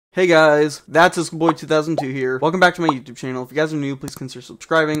Hey guys, that's Boy2002 here. Welcome back to my YouTube channel. If you guys are new, please consider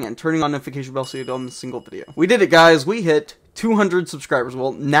subscribing and turning on notification bell so you don't miss a single video. We did it, guys. We hit 200 subscribers.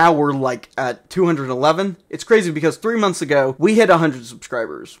 Well, now we're like at 211. It's crazy because 3 months ago, we hit 100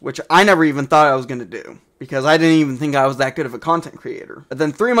 subscribers, which I never even thought I was gonna do because I didn't even think I was that good of a content creator. But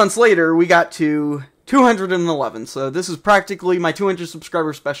then 3 months later, we got to 211, so this is practically my 200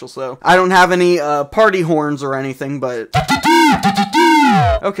 subscriber special, so I don't have any party horns or anything, but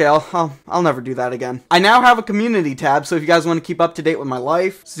okay, I'll never do that again. I now have a community tab, so if you guys want to keep up to date with my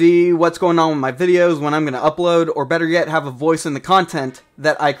life, see what's going on with my videos, when I'm going to upload, or better yet, have a voice in the content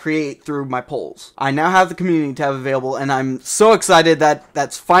that I create through my polls. I now have the community tab available, and I'm so excited that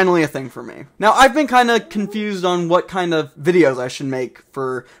that's finally a thing for me. Now, I've been kind of confused on what kind of videos I should make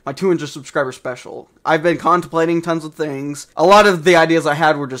for my 200 subscriber special. I've been contemplating tons of things. A lot of the ideas I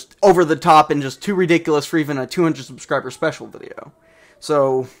had were just over the top and just too ridiculous for even a 200 subscriber special video.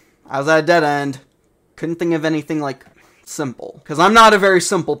 So, I was at a dead end. Couldn't think of anything, like, simple. Because I'm not a very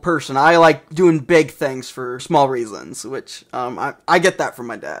simple person. I like doing big things for small reasons, which, I get that from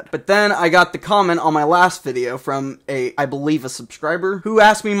my dad. But then I got the comment on my last video from I believe a subscriber, who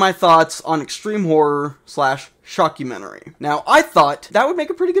asked me my thoughts on extreme horror / shockumentary. Now, I thought that would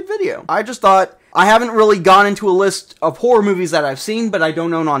make a pretty good video. I just thought, I haven't really gone into a list of horror movies that I've seen, but I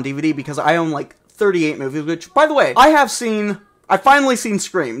don't own on DVD because I own, like, 38 movies, which, by the way, I've finally seen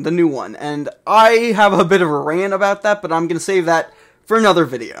Scream, the new one, and I have a bit of a rant about that, but I'm gonna save that for another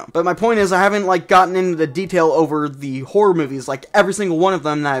video. But my point is, I haven't, like, gotten into the detail over the horror movies, like, every single one of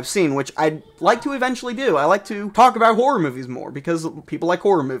them that I've seen, which I'd like to eventually do. I like to talk about horror movies more, because people like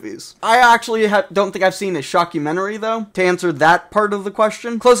horror movies. I actually don't think I've seen a shockumentary, though, to answer that part of the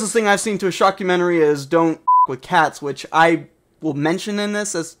question. Closest thing I've seen to a shockumentary is Don't F with Cats, which I will mention in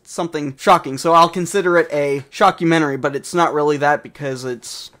this as something shocking, so I'll consider it a shockumentary, but it's not really that because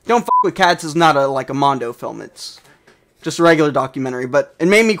Don't F with Cats is not like a Mondo film, it's just a regular documentary, but it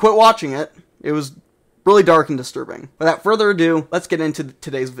made me quit watching it. It was really dark and disturbing. Without further ado, let's get into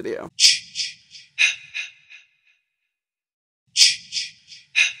today's video.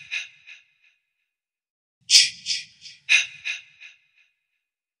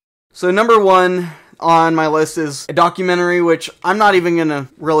 So number one on my list is a documentary, which I'm not even gonna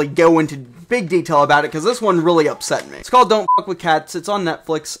really go into big detail about it, because this one really upset me. It's called Don't F with Cats. It's on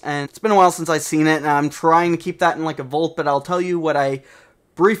Netflix, and it's been a while since I've seen it, and I'm trying to keep that in like a vault, but I'll tell you what I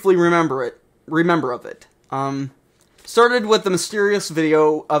briefly remember of it. Started with the mysterious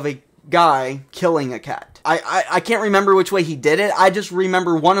video of a guy killing a cat. I can't remember which way he did it. I just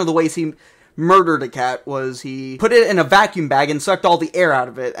remember one of the ways he murdered a cat was he put it in a vacuum bag and sucked all the air out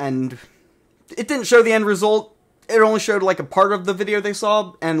of it, and it didn't show the end result. It only showed like a part of the video they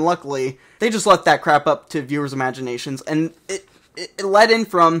saw, and luckily, they just left that crap up to viewers' imaginations, and it led in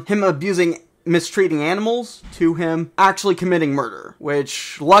from him mistreating animals to him actually committing murder,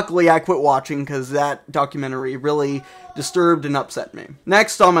 which luckily I quit watching because that documentary really disturbed and upset me.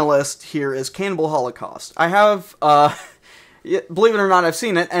 Next on my list here is Cannibal Holocaust. I have, believe it or not, I've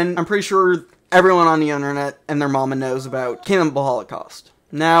seen it, and I'm pretty sure everyone on the internet and their mama knows about Cannibal Holocaust.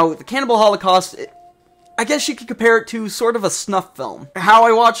 Now, the Cannibal Holocaust, I guess you could compare it to sort of a snuff film. How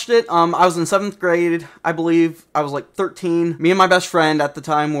I watched it, I was in 7th grade, I believe. I was like 13. Me and my best friend at the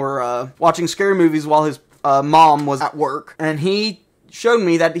time were watching scary movies while his mom was at work. And he showed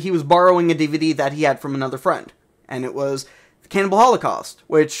me that he was borrowing a DVD that he had from another friend. And it was the Cannibal Holocaust,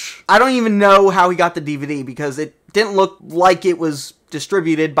 which I don't even know how he got the DVD because it didn't look like it was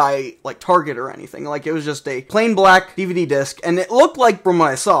distributed by, like, Target or anything. Like, it was just a plain black DVD disc, and it looked like, from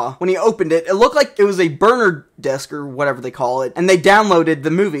what I saw, when he opened it, it looked like it was a burner disc, or whatever they call it, and they downloaded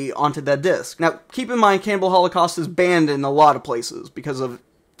the movie onto that disc. Now, keep in mind, Cannibal Holocaust is banned in a lot of places because of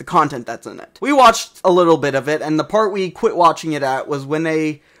the content that's in it. We watched a little bit of it, and the part we quit watching it at was when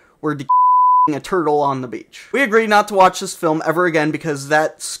they were a turtle on the beach. We agreed not to watch this film ever again because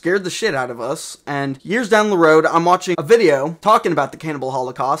that scared the shit out of us, and years down the road, I'm watching a video talking about the Cannibal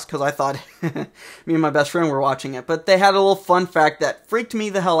Holocaust because I thought me and my best friend were watching it, but they had a little fun fact that freaked me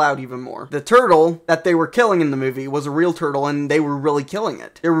the hell out even more. The turtle that they were killing in the movie was a real turtle, and they were really killing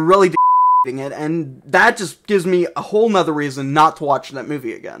it. They were really it, and that just gives me a whole nother reason not to watch that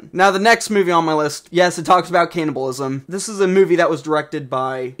movie again. Now, the next movie on my list, yes, it talks about cannibalism. This is a movie that was directed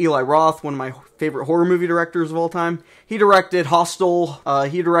by Eli Roth, one of my favorite horror movie directors of all time. He directed Hostel,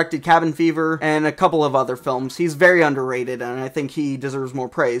 he directed Cabin Fever, and a couple of other films. He's very underrated, and I think he deserves more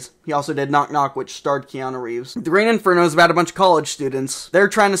praise. He also did Knock Knock, which starred Keanu Reeves. The Green Inferno is about a bunch of college students. They're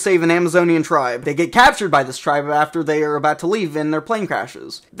trying to save an Amazonian tribe. They get captured by this tribe after they are about to leave and their plane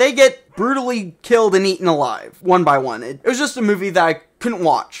crashes. They get brutally killed and eaten alive, one by one. It was just a movie that I couldn't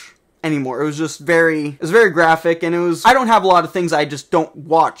watch anymore. It was just very graphic, and I don't have a lot of things I just don't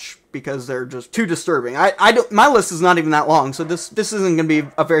watch because they're just too disturbing. My list is not even that long, so this isn't going to be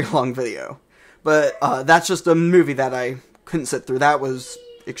a very long video. But that's just a movie that I couldn't sit through. That was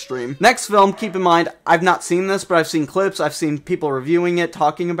extreme. Next film, keep in mind, I've not seen this, but I've seen clips, I've seen people reviewing it,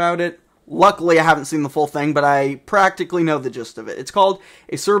 talking about it. Luckily, I haven't seen the full thing, but I practically know the gist of it. It's called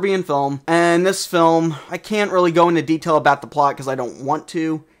a Serbian film, and this film, I can't really go into detail about the plot because I don't want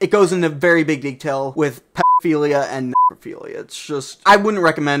to. It goes into very big detail with pedophilia and necrophilia. It's just, I wouldn't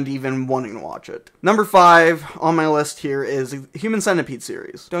recommend even wanting to watch it. Number 5 on my list here is the Human Centipede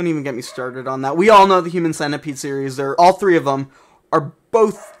series. Don't even get me started on that. We all know the Human Centipede series. All 3 of them are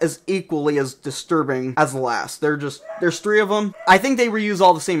both as equally as disturbing as the last. There's 3 of them. I think they reuse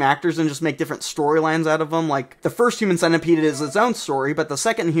all the same actors and just make different storylines out of them. Like, the first Human Centipede is its own story, but the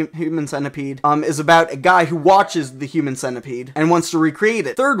second Human Centipede is about a guy who watches the Human Centipede and wants to recreate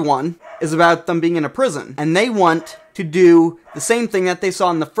it. Third one is about them being in a prison, and they want to do the same thing that they saw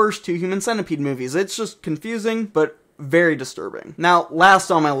in the first 2 Human Centipede movies. It's just confusing, but very disturbing. Now, last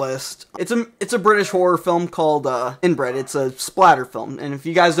on my list, it's a British horror film called Inbred. It's a splatter film, and if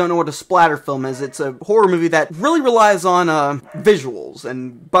you guys don't know what a splatter film is, it's a horror movie that really relies on visuals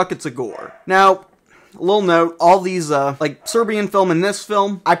and buckets of gore. Now, a little note, all these, like, Serbian film and this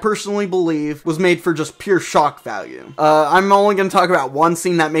film, I personally believe was made for just pure shock value. I'm only gonna talk about one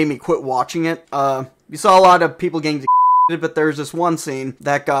scene that made me quit watching it. You saw a lot of people getting but there's this one scene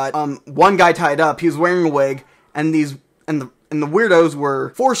that got, one guy tied up, he was wearing a wig, and the weirdos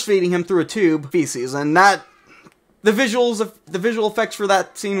were force-feeding him through a tube feces, and the visual effects for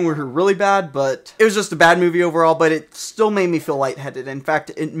that scene were really bad, but it was just a bad movie overall, but it still made me feel lightheaded. In fact,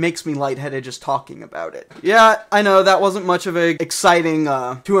 it makes me lightheaded just talking about it. Yeah, I know, that wasn't much of a exciting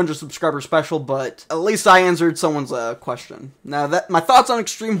 200 subscriber special, but at least I answered someone's question. Now, my thoughts on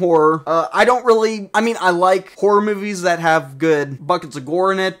extreme horror, I like horror movies that have good buckets of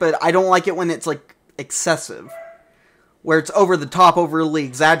gore in it, but I don't like it when it's, like, excessive, where it's over the top, overly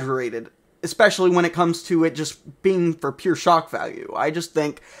exaggerated, especially when it comes to it just being for pure shock value. I just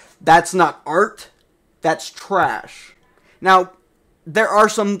think that's not art, that's trash. Now, there are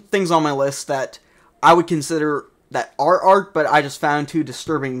some things on my list that I would consider that are art, but I just found too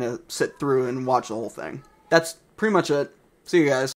disturbing to sit through and watch the whole thing. That's pretty much it. See you guys.